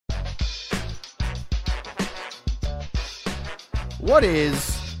What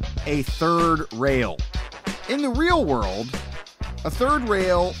is a third rail? In the real world, a third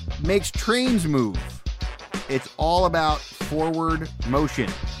rail makes trains move. It's all about forward motion.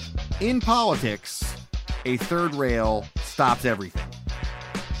 In politics, a third rail stops everything.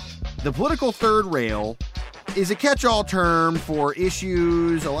 The political third rail is a catch-all term for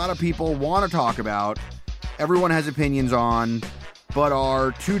issues a lot of people want to talk about, everyone has opinions on, but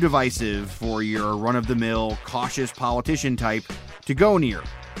are too divisive for your run-of-the-mill, cautious politician type to go near.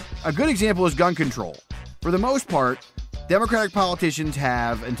 A good example is gun control. For the most part, Democratic politicians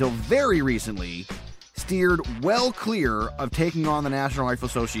have, until very recently, steered well clear of taking on the National Rifle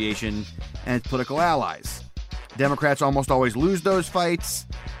Association and its political allies. Democrats almost always lose those fights,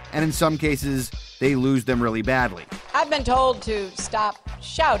 and in some cases, they lose them really badly. I've been told to stop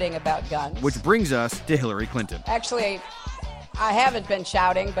shouting about guns. Which brings us to Hillary Clinton. Actually, I haven't been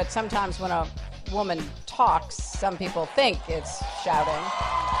shouting, but sometimes when a woman talks, some people think it's shouting.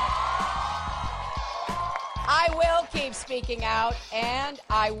 I will keep speaking out, and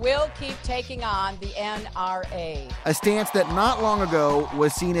I will keep taking on the NRA. A stance that not long ago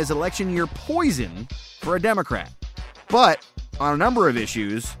was seen as election year poison for a Democrat. But on a number of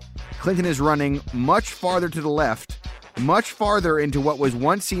issues, Clinton is running much farther to the left, much farther into what was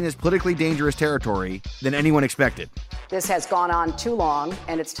once seen as politically dangerous territory than anyone expected. This has gone on too long,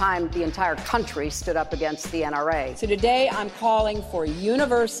 and it's time the entire country stood up against the NRA. So today I'm calling for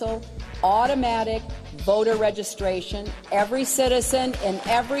universal, automatic voter registration. Every citizen in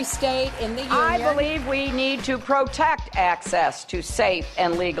every state in the union. I believe we need to protect access to safe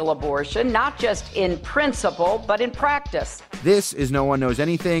and legal abortion, not just in principle, but in practice. This is No One Knows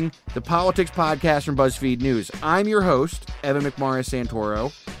Anything, the politics podcast from BuzzFeed News. I'm your host, Evan McMorris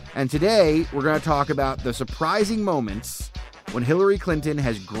Santoro, and today we're going to talk about the surprising moments when Hillary Clinton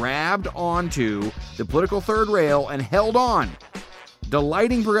has grabbed onto the political third rail and held on,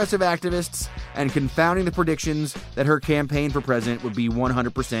 delighting progressive activists and confounding the predictions that her campaign for president would be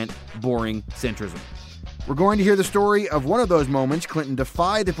 100% boring centrism. We're going to hear the story of one of those moments Clinton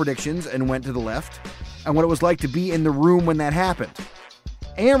defied the predictions and went to the left, and what it was like to be in the room when that happened.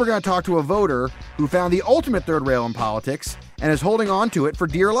 And we're going to talk to a voter who found the ultimate third rail in politics and is holding on to it for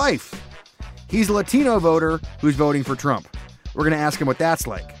dear life. He's a Latino voter who's voting for Trump. We're going to ask him what that's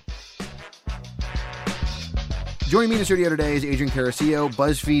like. Joining me in the studio today is Adrian Carasillo,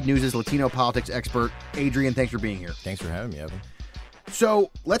 BuzzFeed News' Latino politics expert. Adrian, thanks for being here. Thanks for having me, Evan.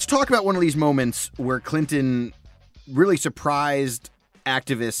 So let's talk about one of these moments where Clinton really surprised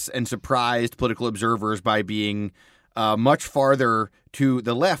activists and surprised political observers by being much farther to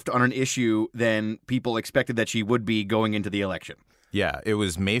the left on an issue than people expected that she would be going into the election. Yeah, it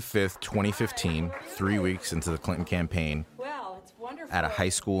was May 5th, 2015, 3 weeks into the Clinton campaign at a high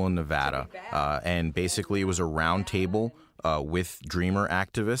school in Nevada. And basically it was a round table with Dreamer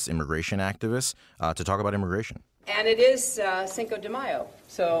activists, immigration activists, to talk about immigration. And it is Cinco de Mayo,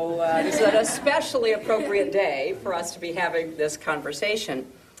 so this is an especially appropriate day for us to be having this conversation.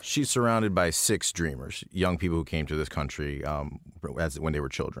 She's surrounded by 6 Dreamers, young people who came to this country when they were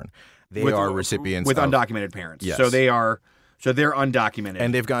children. They are recipients with undocumented parents. Yes. So they're undocumented.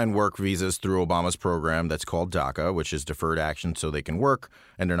 And they've gotten work visas through Obama's program that's called DACA, which is deferred action so they can work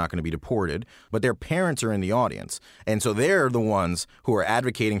and they're not going to be deported. But their parents are in the audience. And so they're the ones who are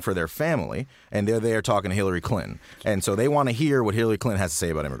advocating for their family, and they're there talking to Hillary Clinton. And so they want to hear what Hillary Clinton has to say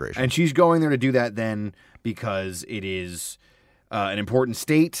about immigration. And she's going there to do that then because it is an important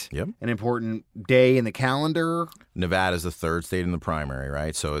state, an important day in the calendar. Nevada's the third state in the primary,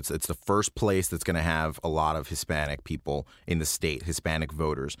 right? So it's the first place that's going to have a lot of Hispanic people in the state, Hispanic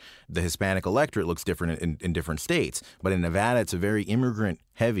voters. The Hispanic electorate looks different in different states, but in Nevada, it's a very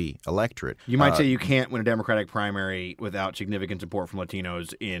immigrant-heavy electorate. You might say you can't win a Democratic primary without significant support from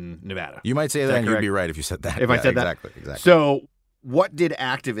Latinos in Nevada. You might say that, and you'd be right if you said that. If I said that. Exactly. So what did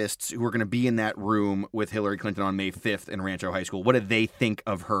activists who were going to be in that room with Hillary Clinton on May 5th in Rancho High School, what did they think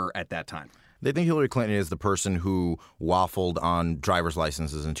of her at that time? They think Hillary Clinton is the person who waffled on driver's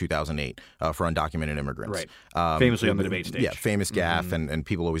licenses in 2008 for undocumented immigrants. Right. Famously on the debate stage. Yeah, famous gaffe, and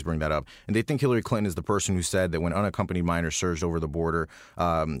people always bring that up. And they think Hillary Clinton is the person who said that when unaccompanied minors surged over the border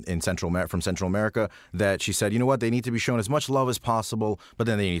from Central America, that she said, you know what, they need to be shown as much love as possible, but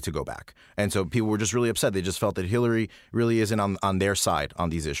then they need to go back. And so people were just really upset. They just felt that Hillary really isn't on their side on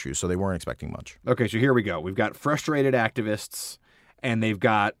these issues, so they weren't expecting much. Okay, so here we go. We've got frustrated activists, and they've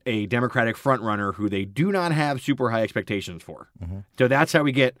got a Democratic frontrunner who they do not have super high expectations for. Mm-hmm. So that's how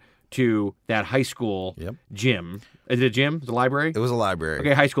we get to that high school gym. Is it a gym? Is it a library? It was a library.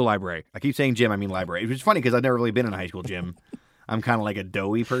 Okay, high school library. I keep saying gym, I mean library. It's funny because I've never really been in a high school gym. I'm kind of like a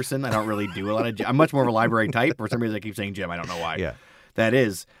doughy person. I don't really do a lot of. I'm much more of a library type. For some reason, I keep saying gym. I don't know why. Yeah. That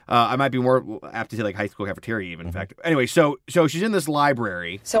is. I might be more apt to say like high school cafeteria even, in fact. Anyway, so she's in this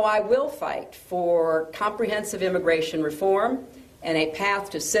library. So I will fight for comprehensive immigration reform and a path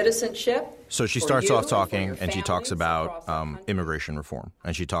to citizenship. So she for starts you, off for talking, your and she talks families about across our country. immigration reform,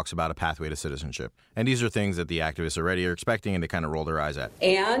 and she talks about a pathway to citizenship. And these are things that the activists already are expecting, and they kind of roll their eyes at.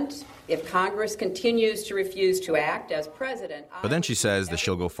 And if Congress continues to refuse to act as president, But then she says that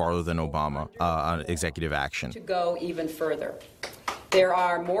she'll go farther than Obama on executive action. to go even further. There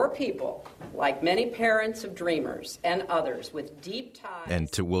are more people, like many parents of dreamers and others with deep ties, And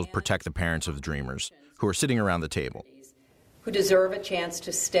will protect the parents of dreamers who are sitting around the table. who deserve a chance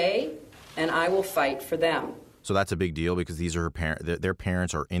to stay, and I will fight for them. So that's a big deal because these are her their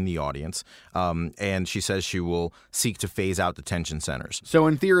parents are in the audience. And she says she will seek to phase out detention centers. So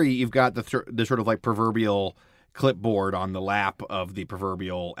in theory, you've got the sort of like proverbial clipboard on the lap of the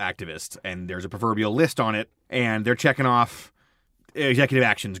proverbial activist, and there's a proverbial list on it, and they're checking off executive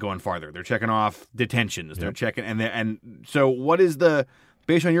actions going farther. They're checking off detentions. They're checking, and so what is the,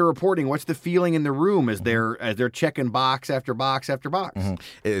 based on your reporting, what's the feeling in the room as they're checking box after box after box?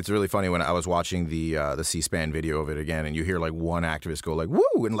 It's really funny when I was watching the C-SPAN video of it again, and you hear like one activist go like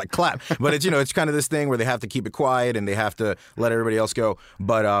 "woo" and like clap, but it's it's kind of this thing where they have to keep it quiet and they have to let everybody else go.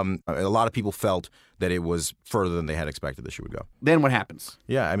 But a lot of people felt that it was further than they had expected that she would go. Then what happens?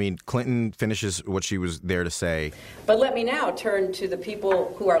 Yeah, I mean, Clinton finishes what she was there to say. But let me now turn to the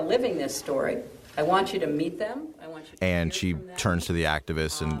people who are living this story. I want you to meet them. I want you to And hear she from them. turns to the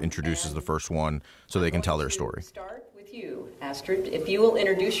activists and introduces the first one so they can tell their story. Start with you, Astrid. If you will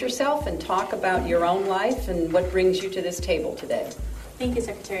introduce yourself and talk about your own life and what brings you to this table today. Thank you,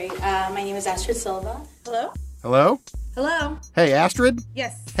 Secretary. My name is Astrid Silva. Hello? Hello? Hello. Hey, Astrid?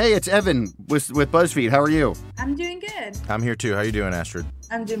 Yes, Hey, it's Evan with BuzzFeed. How are you? I'm doing good. I'm here too. How you doing, Astrid?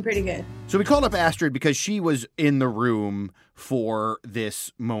 I'm doing pretty good. So we called up Astrid because she was in the room for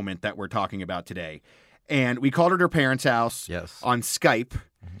this moment that we're talking about today. And we called her at her parents' house on Skype.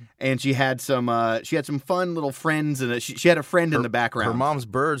 And she had some fun little friends, and she had a friend in the background. Her mom's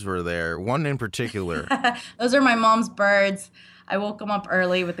birds were there, one in particular. Those are my mom's birds. I woke them up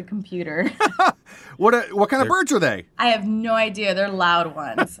early with the computer. What kind of birds are they? I have no idea. They're loud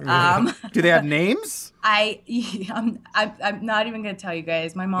ones. Do they have names? I'm not even going to tell you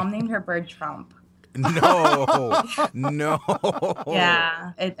guys. My mom named her bird Trump. No.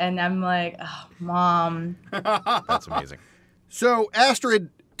 Yeah. And I'm like, oh, Mom. That's amazing. So, Astrid,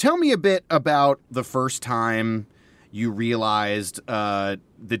 tell me a bit about the first time you realized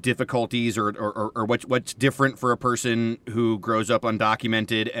the difficulties or what's different for a person who grows up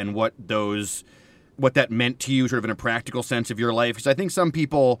undocumented and what that meant to you sort of in a practical sense of your life. Because I think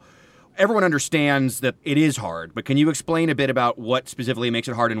everyone understands that it is hard, but can you explain a bit about what specifically makes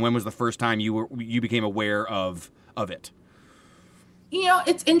it hard and when was the first time you became aware of it?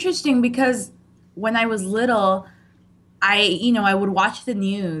 It's interesting because when I was little, I would watch the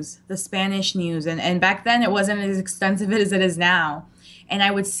news, the Spanish news, and back then it wasn't as extensive as it is now. And I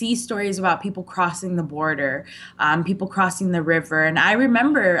would see stories about people crossing the border, people crossing the river. And I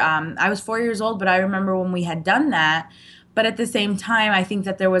remember, I was 4 years old, but I remember when we had done that. But at the same time, I think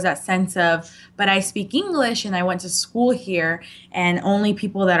that there was that sense of, but I speak English and I went to school here, and only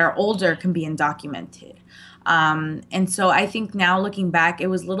people that are older can be undocumented. And so I think now looking back, it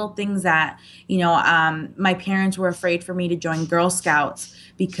was little things that, my parents were afraid for me to join Girl Scouts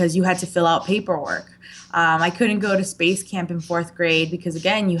because you had to fill out paperwork. I couldn't go to space camp in 4th grade because,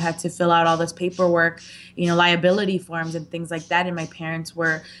 again, you had to fill out all this paperwork, liability forms and things like that. And my parents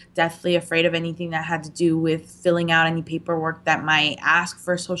were deathly afraid of anything that had to do with filling out any paperwork that might ask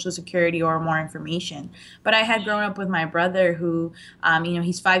for Social Security or more information. But I had grown up with my brother who,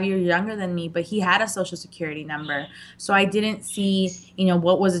 he's 5 years younger than me, but he had a Social Security number. So I didn't see,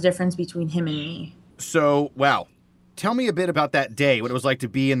 what was the difference between him and me. So, wow. Tell me a bit about that day, what it was like to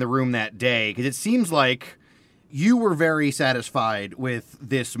be in the room that day, because it seems like you were very satisfied with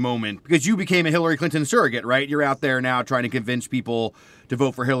this moment because you became a Hillary Clinton surrogate, right? You're out there now trying to convince people to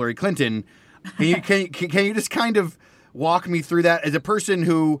vote for Hillary Clinton. Can you just kind of walk me through that as a person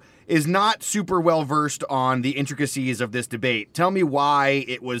who is not super well versed on the intricacies of this debate? Tell me why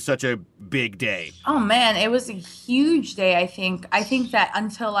it was such a big day. Oh man, it was a huge day. I think that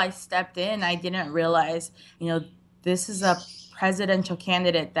until I stepped in, I didn't realize, this is a presidential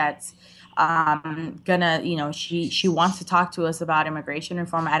candidate that's gonna, she wants to talk to us about immigration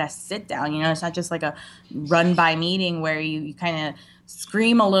reform at a sit down. It's not just like a run by meeting where you kind of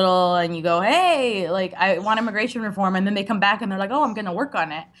scream a little and you go, hey, like, I want immigration reform. And then they come back and they're like, oh, I'm going to work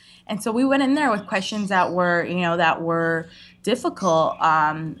on it. And so we went in there with questions that were, difficult.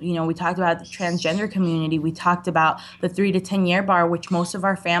 We talked about the transgender community. We talked about the 3 to 10 year bar, which most of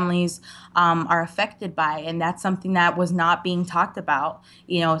our families are affected by. And that's something that was not being talked about.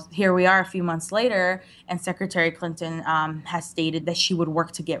 Here we are a few months later, and Secretary Clinton has stated that she would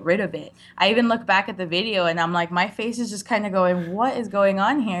work to get rid of it. I even look back at the video and I'm like, my face is just kind of going, what is going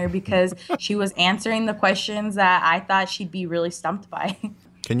on here? Because she was answering the questions that I thought she'd be really stumped by.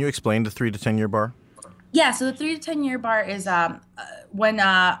 Can you explain the 3 to 10 year bar? Yeah, so the 3 to 10 year bar is when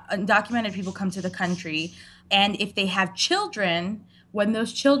undocumented people come to the country, and if they have children, when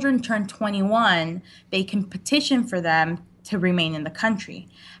those children turn 21, they can petition for them to remain in the country.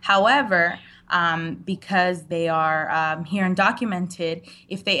 However, because they are here undocumented,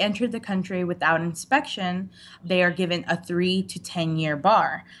 if they enter the country without inspection, they are given a 3 to 10 year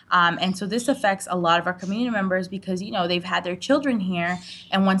bar. And so this affects a lot of our community members because, they've had their children here,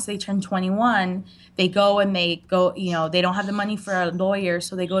 and once they turn 21, they go, they don't have the money for a lawyer,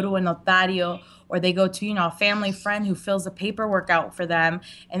 so they go to a notario, or they go to, a family friend who fills the paperwork out for them.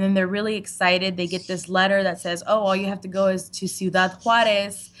 And then they're really excited. They get this letter that says, oh, all you have to go is to Ciudad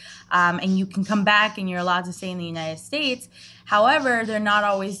Juarez, and you can come back and you're allowed to stay in the United States. However, they're not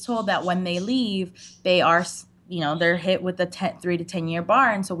always told that when they leave, they are, they're hit with the 3 to 10 year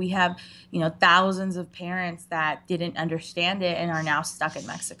bar. And so we have, thousands of parents that didn't understand it and are now stuck in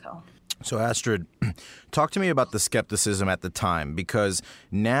Mexico. So Astrid, talk to me about the skepticism at the time, because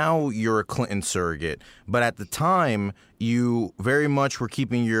now you're a Clinton surrogate, but at the time you very much were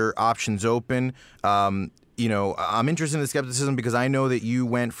keeping your options open. I'm interested in the skepticism because I know that you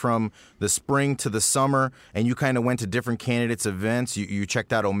went from the spring to the summer and you kind of went to different candidates' events. You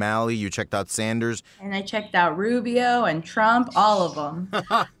checked out O'Malley, you checked out Sanders. And I checked out Rubio and Trump, all of them.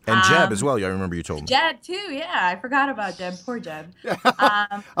 And Jeb as well, I remember you told me. Jeb too, yeah. I forgot about Jeb. Poor Jeb. A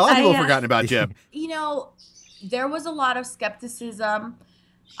lot of people have forgotten about Jeb. There was a lot of skepticism,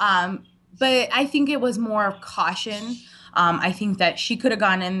 but I think it was more of caution. I think that she could have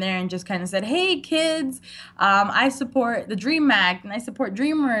gone in there and just kind of said, hey, kids, I support the DREAM Act, and I support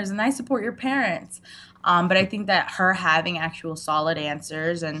Dreamers, and I support your parents. But I think that her having actual solid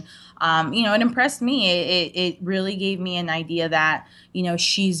answers and, it impressed me. It really gave me an idea that,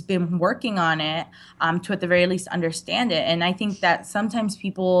 she's been working on it to at the very least understand it. And I think that sometimes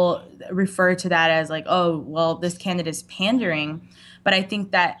people refer to that as like, oh, well, this candidate is pandering. But I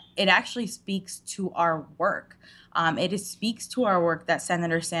think that it actually speaks to our work. It speaks to our work that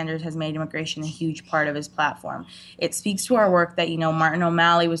Senator Sanders has made immigration a huge part of his platform. It speaks to our work that, Martin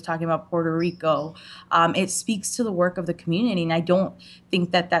O'Malley was talking about Puerto Rico. It speaks to the work of the community. And I don't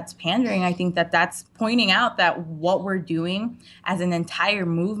think that that's pandering. I think that that's pointing out that what we're doing as an entire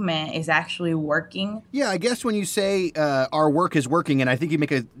movement is actually working. Yeah, I guess when you say our work is working, and I think you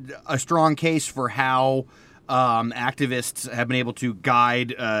make a strong case for how activists have been able to guide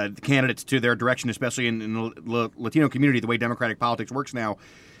the candidates to their direction, especially in the Latino community, the way democratic politics works now.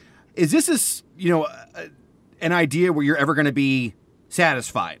 Is this an idea where you're ever going to be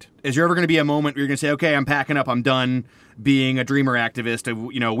satisfied? Is there ever going to be a moment where you're going to say, okay, I'm packing up, I'm done being a Dreamer activist,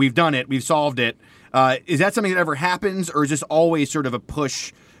 we've done it, we've solved it? Is that something that ever happens, or is this always sort of a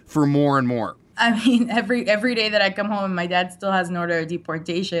push for more and more? I mean, every day that I come home and my dad still has an order of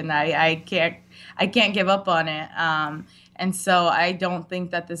deportation, I can't give up on it. And so I don't think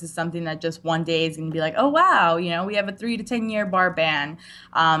that this is something that just one day is going to be like, oh, wow, we have a 3 to 10 year bar ban.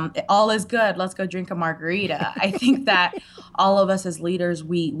 All is good. Let's go drink a margarita. I think that all of us as leaders,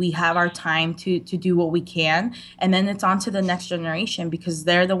 we have our time to do what we can. And then it's on to the next generation, because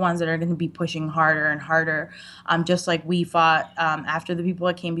they're the ones that are going to be pushing harder and harder, just like we fought after the people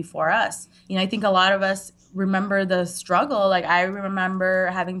that came before us. I think a lot of us remember the struggle. Like, I remember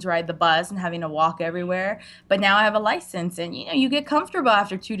having to ride the bus and having to walk everywhere, but now I have a license, and you get comfortable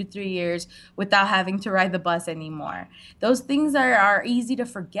after 2 to 3 years without having to ride the bus anymore. Those things are easy to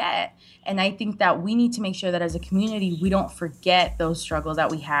forget, and I think that we need to make sure that as a community we don't forget those struggles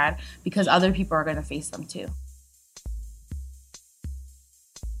that we had, because other people are going to face them too.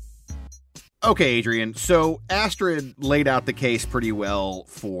 Okay, Adrian, so Astrid laid out the case pretty well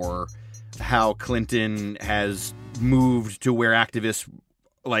for how Clinton has moved to where activists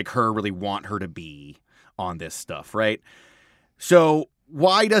like her really want her to be on this stuff, right? So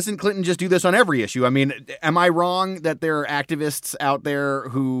why doesn't Clinton just do this on every issue? I mean, am I wrong that there are activists out there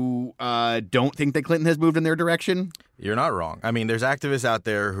who don't think that Clinton has moved in their direction? You're not wrong. I mean, there's activists out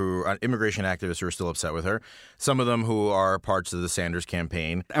there immigration activists who are still upset with her. Some of them who are parts of the Sanders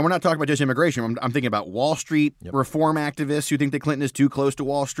campaign. And we're not talking about just immigration. I'm thinking about Wall Street reform activists who think that Clinton is too close to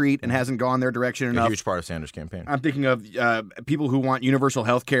Wall Street and hasn't gone their direction enough. A huge part of Sanders' campaign. I'm thinking of people who want universal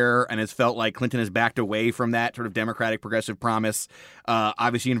health care and has felt like Clinton has backed away from that sort of Democratic progressive promise.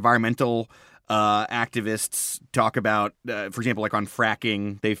 Obviously, environmental activists talk about, for example, like on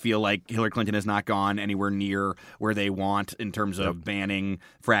fracking, they feel like Hillary Clinton has not gone anywhere near where they want in terms of banning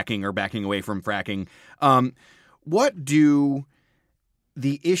fracking or backing away from fracking. What do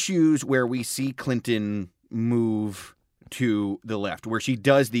the issues where we see Clinton move to the left, where she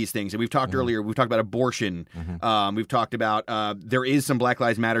does these things, and we've talked earlier, we've talked about abortion, we've talked about there is some Black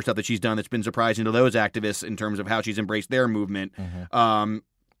Lives Matter stuff that she's done that's been surprising to those activists in terms of how she's embraced their movement.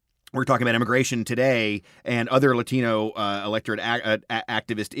 We're talking about immigration today and other Latino electorate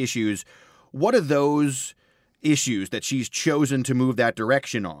activist issues. What are those issues that she's chosen to move that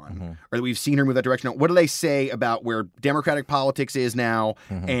direction on, or that we've seen her move that direction on? What do they say about where Democratic politics is now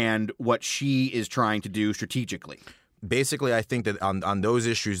and what she is trying to do strategically? Basically, I think that on those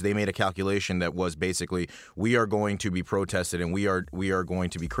issues, they made a calculation that was basically, we are going to be protested and we are going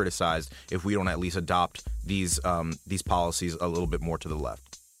to be criticized if we don't at least adopt these policies a little bit more to the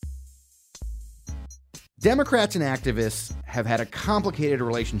left. Democrats and activists have had a complicated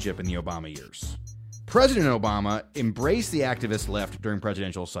relationship in the Obama years. President Obama embraced the activist left during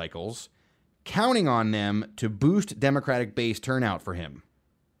presidential cycles, counting on them to boost Democratic base turnout for him.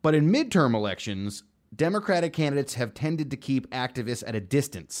 But in midterm elections, Democratic candidates have tended to keep activists at a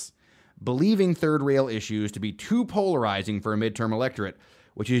distance, believing third rail issues to be too polarizing for a midterm electorate,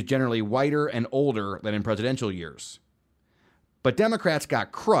 which is generally whiter and older than in presidential years. But Democrats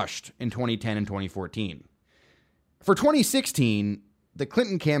got crushed in 2010 and 2014. For 2016, the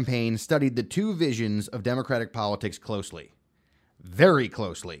Clinton campaign studied the two visions of Democratic politics closely. Very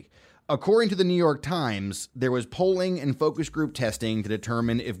closely. According to the New York Times, there was polling and focus group testing to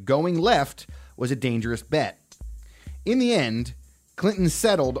determine if going left was a dangerous bet. In the end, Clinton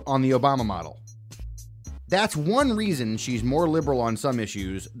settled on the Obama model. That's one reason she's more liberal on some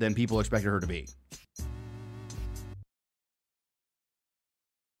issues than people expected her to be.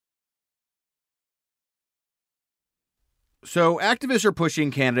 So activists are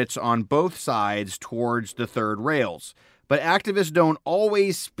pushing candidates on both sides towards the third rails, but activists don't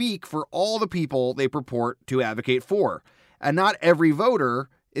always speak for all the people they purport to advocate for, and not every voter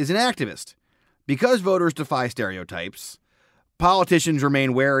is an activist. Because voters defy stereotypes, politicians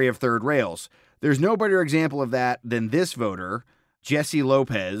remain wary of third rails. There's no better example of that than this voter, Jesse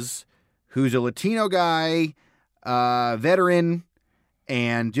Lopez, who's a Latino guy, veteran,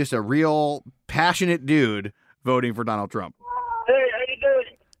 and just a real passionate dude voting for Donald Trump. Hey, how you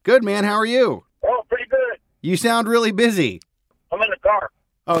doing? Good, man. How are you? Oh, pretty good. You sound really busy. I'm in the car.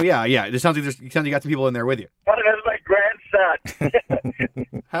 Oh, yeah. It sounds like you got some people in there with you. Oh, that's my grandson.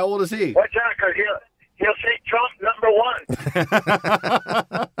 How old is he? Watch out, because he'll say Trump #1.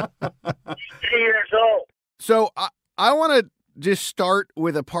 He's 3 years old. So I want to just start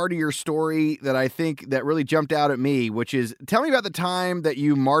with a part of your story that I think that really jumped out at me, which is, tell me about the time that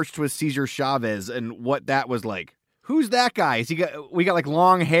you marched with Cesar Chavez and what that was like. Who's that guy? We got like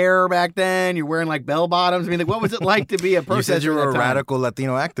long hair back then. You're wearing like bell bottoms. I mean, like, what was it like to be a protester? You said you were a time? radical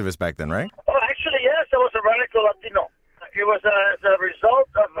Latino activist back then, right? Oh, actually, yes, I was a radical Latino. It was as a result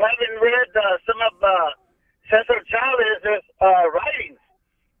of having read some of Cesar Chavez's writings.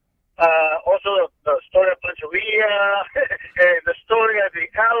 Also, the story of Pancho-Villa, and the story of the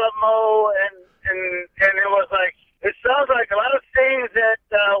Alamo, and it was like, it sounds like a lot of things that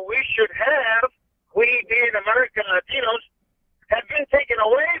we should have, we being American Latinos, have been taken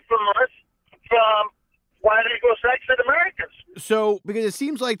away from us from white Anglo-Saxon Americans. So, because it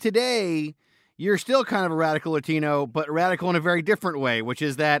seems like today you're still kind of a radical Latino, but radical in a very different way, which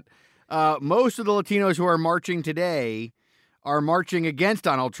is that most of the Latinos who are marching today are marching against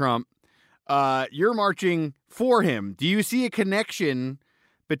Donald Trump. You're marching for him. Do you see a connection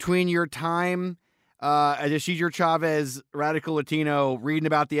between your time as a Cesar Chavez radical Latino reading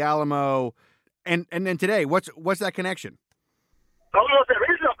about the Alamo and then today? What's that connection? Almost there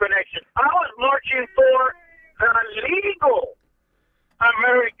is no connection. I was marching for the legal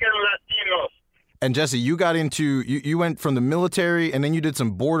American Latinos. And Jesse, you got into, you went from the military and then you did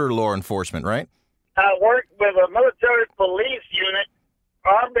some border law enforcement, right? I worked with a military police unit.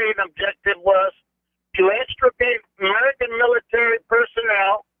 Our main objective was to extricate American military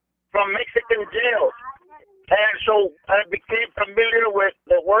personnel from Mexican jails. And so I became familiar with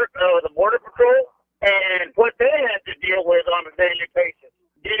the work of the Border Patrol and what they had to deal with on a daily basis.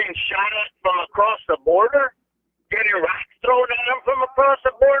 Getting shot at from across the border, getting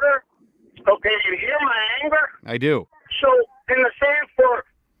do. So, in the same for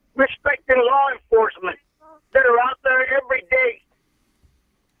respecting law enforcement that are out there every day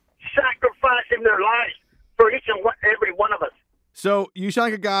sacrificing their lives for each and every one of us. So you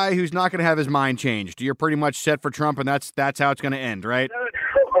sound like a guy who's not going to have his mind changed. You're pretty much set for Trump, and that's how it's going to end, right?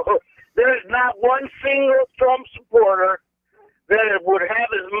 There's not one single Trump supporter that would have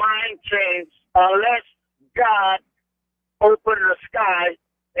his mind changed unless God opened the sky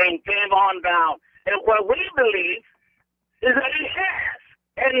and came on down. And what we believe is that he has.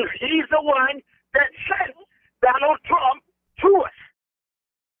 And he's the one that sent Donald Trump to us.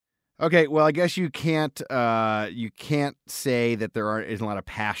 Okay, well, I guess you can't say that there isn't a lot of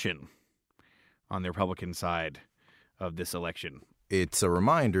passion on the Republican side of this election. It's a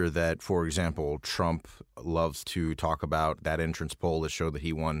reminder that, for example, Trump loves to talk about that entrance poll that showed that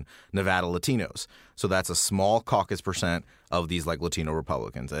he won Nevada Latinos. So that's a small caucus percent of these like Latino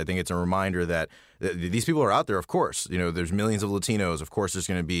Republicans. I think it's a reminder that these people are out there. Of course, there's millions of Latinos. Of course, there's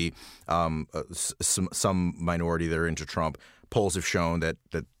going to be some minority that are into Trump. Polls have shown that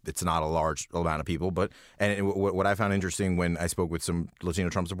it's not a large amount of people, and what I found interesting when I spoke with some Latino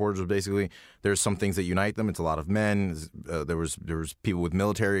Trump supporters was basically there's some things that unite them. It's a lot of men. There was people with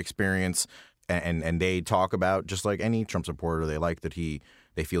military experience, and they talk about, just like any Trump supporter, they like that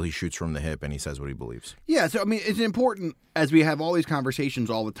they feel he shoots from the hip and he says what he believes. Yeah, so I mean, it's important as we have all these conversations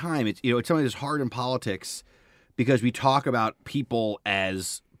all the time. It's it's something that's hard in politics because we talk about people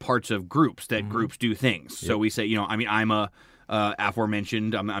as parts of groups that groups do things. Yep. So we say, I'm a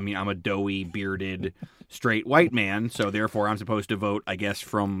aforementioned, I'm a doughy, bearded, straight white man, so therefore I'm supposed to vote, I guess,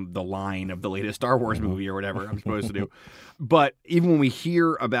 from the line of the latest Star Wars movie or whatever I'm supposed to do. But even when we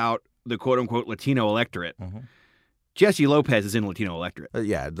hear about the quote-unquote Latino electorate, Jesse Lopez is in the Latino electorate.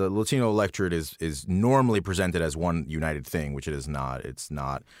 Yeah, the Latino electorate is normally presented as one united thing, which it is not. It's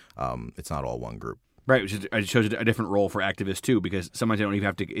not all one group. Right, which shows a different role for activists, too, because sometimes they don't even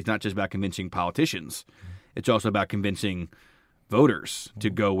have to – it's not just about convincing politicians. It's also about convincing voters to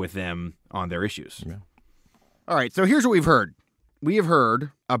go with them on their issues. Yeah. All right, so here's what we've heard. We have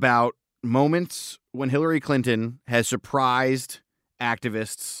heard about moments when Hillary Clinton has surprised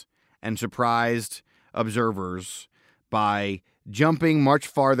activists and surprised observers by jumping much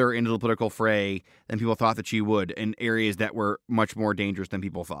farther into the political fray than people thought that she would in areas that were much more dangerous than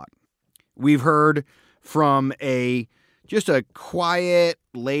people thought. We've heard from just a quiet,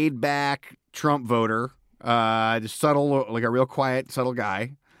 laid-back Trump voter, just subtle, like a real quiet, subtle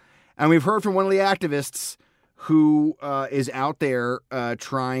guy. And we've heard from one of the activists who is out there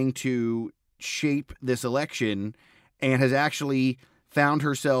trying to shape this election and has actually found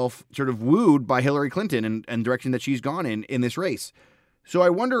herself sort of wooed by Hillary Clinton and direction that she's gone in this race. So I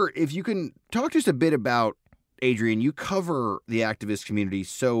wonder if you can talk just a bit about, Adrian, you cover the activist community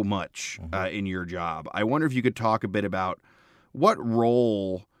so much in your job. I wonder if you could talk a bit about what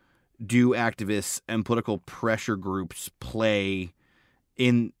role do activists and political pressure groups play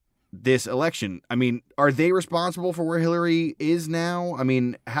in this election? I mean, are they responsible for where Hillary is now? I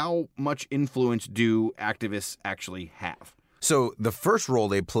mean, how much influence do activists actually have? So the first role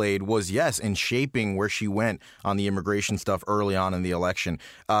they played was, yes, in shaping where she went on the immigration stuff early on in the election.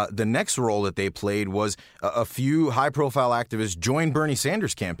 The next role that they played was a few high-profile activists joined Bernie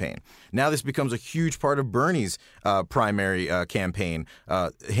Sanders' campaign. Now this becomes a huge part of Bernie's primary campaign,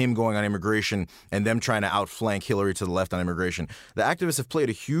 him going on immigration and them trying to outflank Hillary to the left on immigration. The activists have played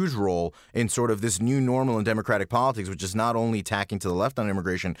a huge role in sort of this new normal in Democratic politics, which is not only tacking to the left on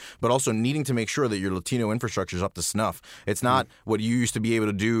immigration, but also needing to make sure that your Latino infrastructure is up to snuff. It's not what you used to be able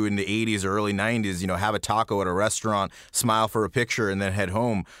to do in the 80s or early 90s, have a taco at a restaurant, smile for a picture, and then head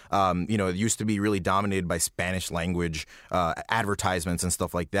home. It used to be really dominated by Spanish language advertisements and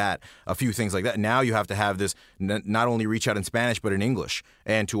stuff like that, a few things like that. Now you have to have this not only reach out in Spanish, but in English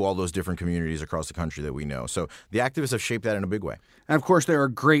and to all those different communities across the country that we know. So the activists have shaped that in a big way. And of course, there are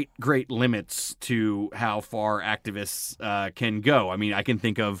great limits to how far activists can go. I mean, I can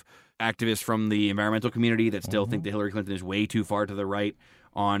think of activists from the environmental community that still think that Hillary Clinton is way too far to the right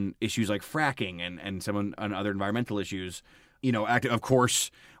on issues like fracking and some on other environmental issues. Of course,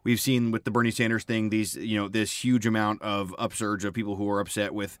 we've seen with the Bernie Sanders thing, this huge amount of upsurge of people who are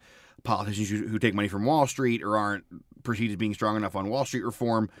upset with politicians who take money from Wall Street or aren't perceived as being strong enough on Wall Street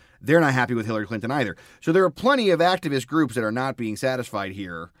reform. They're not happy with Hillary Clinton either. So there are plenty of activist groups that are not being satisfied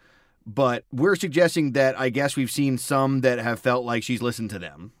here. But we're suggesting that I guess we've seen some that have felt like she's listened to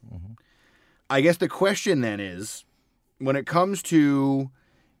them. I guess the question then is, when it comes to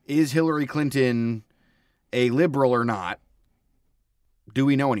is Hillary Clinton a liberal or not, do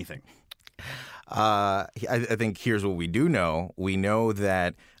we know anything? I think here's what we do know. We know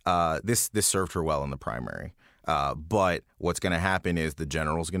that this served her well in the primary. But what's going to happen is the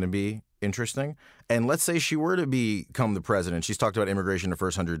general's going to be interesting. And let's say she were to become the president. She's talked about immigration the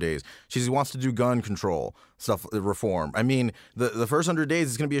first 100 days. She wants to do gun control stuff, reform. I mean, the first 100 days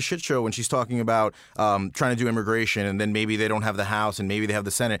is going to be a shit show when she's talking about trying to do immigration, and then maybe they don't have the House and maybe they have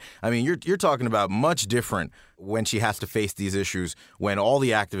the Senate. I mean, you're talking about much different when she has to face these issues, when all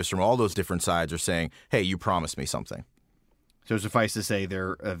the activists from all those different sides are saying, hey, you promised me something. So suffice to say,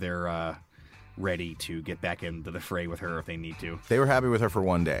 they're ready to get back into the fray with her if they need to. They were happy with her for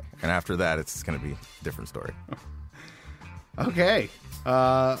one day, and after that, it's going to be a different story. Okay.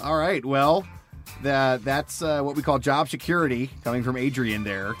 All right. Well, that's what we call job security, coming from Adrian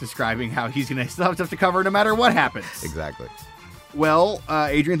there, describing how he's going to still have stuff to cover no matter what happens. Exactly. Well,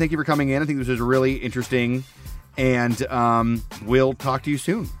 Adrian, thank you for coming in. I think this was really interesting, and we'll talk to you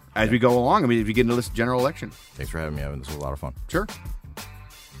soon as we go along. I mean, if you get into this general election. Thanks for having me, Evan. This was a lot of fun. Sure.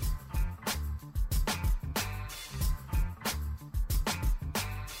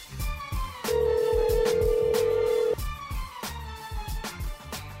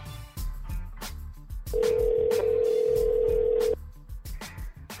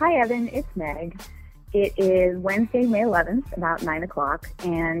 Hi, Evan. It's Meg. It is Wednesday, May 11th, about 9 o'clock,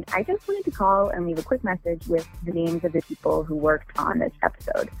 and I just wanted to call and leave a quick message with the names of the people who worked on this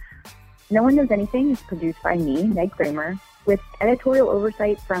episode. No One Knows Anything is produced by me, Meg Kramer, with editorial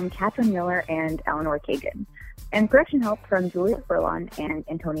oversight from Catherine Miller and Eleanor Kagan, and production help from Julia Furlon and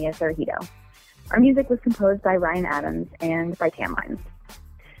Antonia Sarahito. Our music was composed by Ryan Adams and by Tam Hines.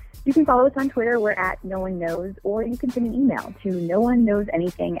 You can follow us on Twitter. We're at No One Knows, or you can send an email to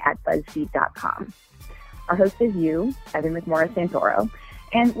nooneknowsanything@buzzfeed.com. Our host is you, Evan McMorris Santoro,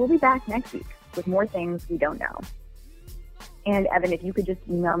 and we'll be back next week with more things we don't know. And Evan, if you could just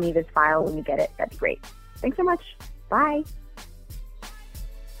email me this file when you get it, that'd be great. Thanks so much. Bye.